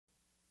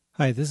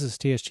Hi, this is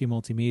TSG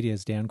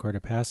Multimedia's Dan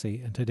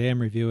Cortopassi, and today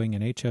I'm reviewing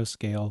an HO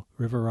scale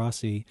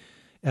Rivarossi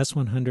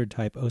S100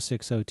 Type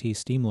 060T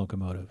steam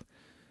locomotive.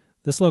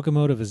 This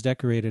locomotive is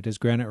decorated as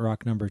Granite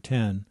Rock No.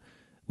 10.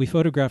 We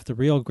photographed the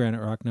real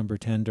Granite Rock No.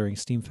 10 during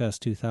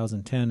Steamfest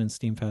 2010 and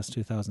Steamfest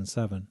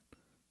 2007.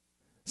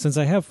 Since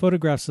I have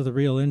photographs of the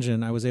real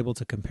engine, I was able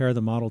to compare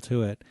the model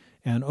to it,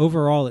 and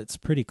overall it's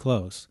pretty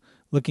close.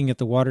 Looking at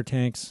the water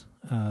tanks,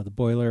 the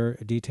boiler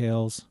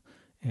details,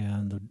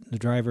 and the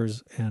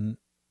drivers, and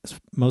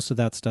most of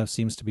that stuff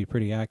seems to be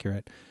pretty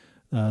accurate.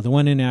 The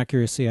one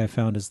inaccuracy I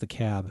found is the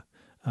cab.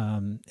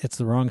 It's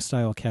the wrong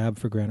style cab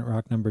for Granite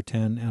Rock No.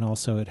 10, and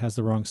also it has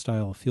the wrong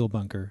style of fuel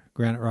bunker.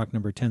 Granite Rock No.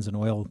 10 is an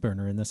oil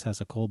burner, and this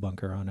has a coal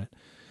bunker on it.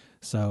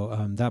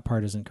 So that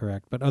part isn't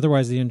correct. But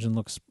otherwise, the engine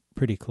looks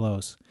pretty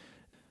close.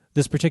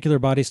 This particular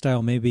body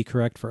style may be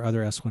correct for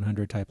other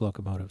S100 type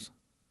locomotives.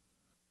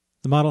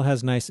 The model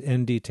has nice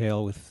end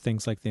detail with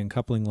things like the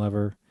uncoupling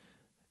lever,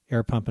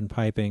 air pump and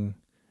piping,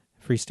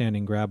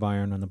 freestanding grab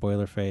iron on the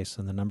boiler face,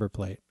 and the number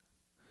plate.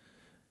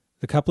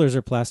 The couplers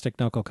are plastic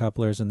knuckle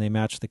couplers, and they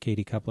match the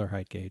Katy coupler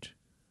height gauge.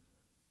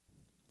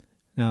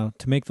 Now,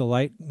 to make the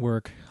light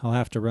work, I'll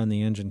have to run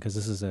the engine because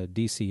this is a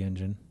DC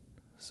engine.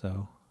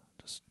 So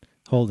just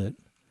hold it.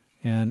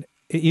 And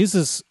it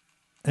uses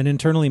an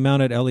internally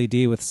mounted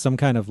LED with some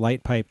kind of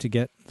light pipe to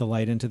get the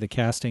light into the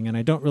casting, and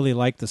I don't really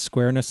like the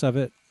squareness of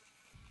it.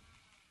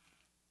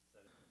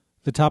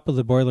 The top of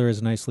the boiler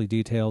is nicely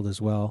detailed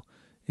as well.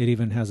 It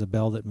even has a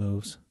bell that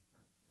moves.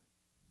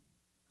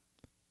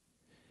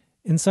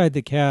 Inside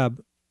the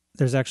cab,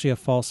 there's actually a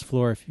false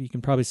floor. You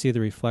can probably see the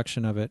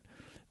reflection of it,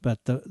 but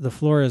the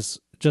floor is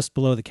just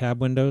below the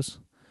cab windows.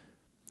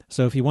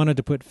 So if you wanted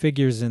to put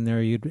figures in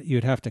there,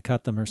 you'd have to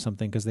cut them or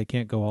something because they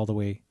can't go all the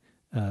way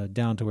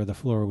down to where the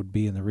floor would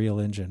be in the real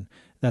engine.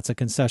 That's a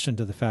concession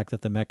to the fact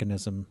that the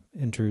mechanism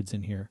intrudes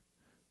in here.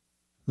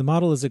 The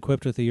model is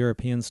equipped with a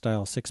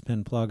European-style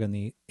 6-pin plug on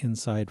the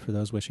inside for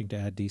those wishing to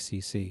add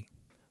DCC.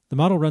 The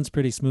model runs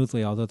pretty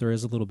smoothly, although there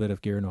is a little bit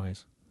of gear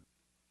noise.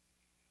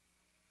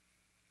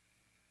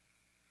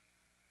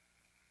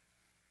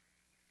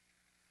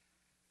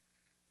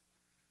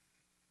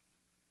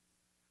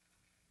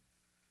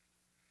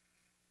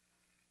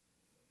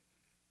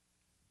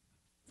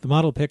 The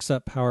model picks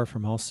up power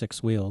from all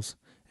 6 wheels,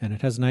 and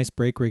it has nice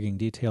brake rigging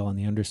detail on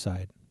the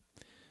underside.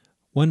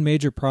 One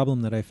major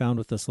problem that I found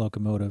with this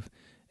locomotive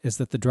is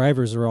that the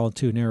drivers are all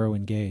too narrow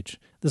in gauge.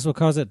 This will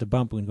cause it to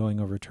bump when going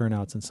over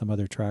turnouts and some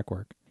other track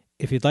work.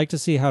 If you'd like to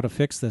see how to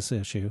fix this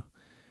issue,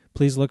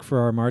 please look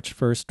for our March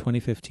 1st,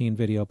 2015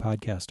 video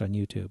podcast on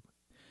YouTube.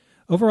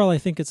 Overall, I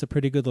think it's a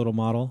pretty good little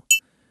model.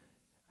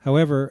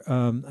 However,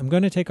 I'm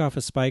going to take off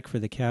a spike for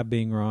the cab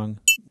being wrong.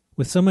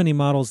 With so many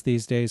models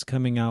these days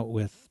coming out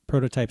with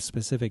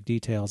prototype-specific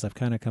details, I've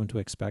kind of come to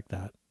expect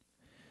that.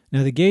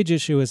 Now, the gauge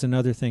issue is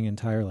another thing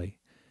entirely,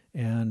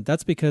 and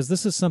that's because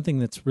this is something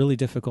that's really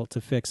difficult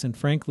to fix, and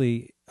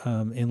frankly,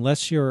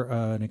 unless you're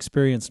an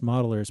experienced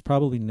modeler, it's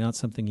probably not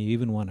something you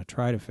even want to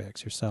try to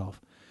fix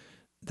yourself.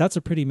 That's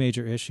a pretty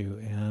major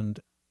issue, and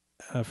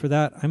for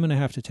that, I'm going to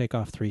have to take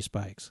off 3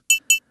 spikes.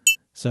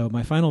 So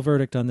my final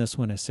verdict on this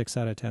one is 6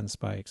 out of 10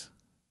 spikes.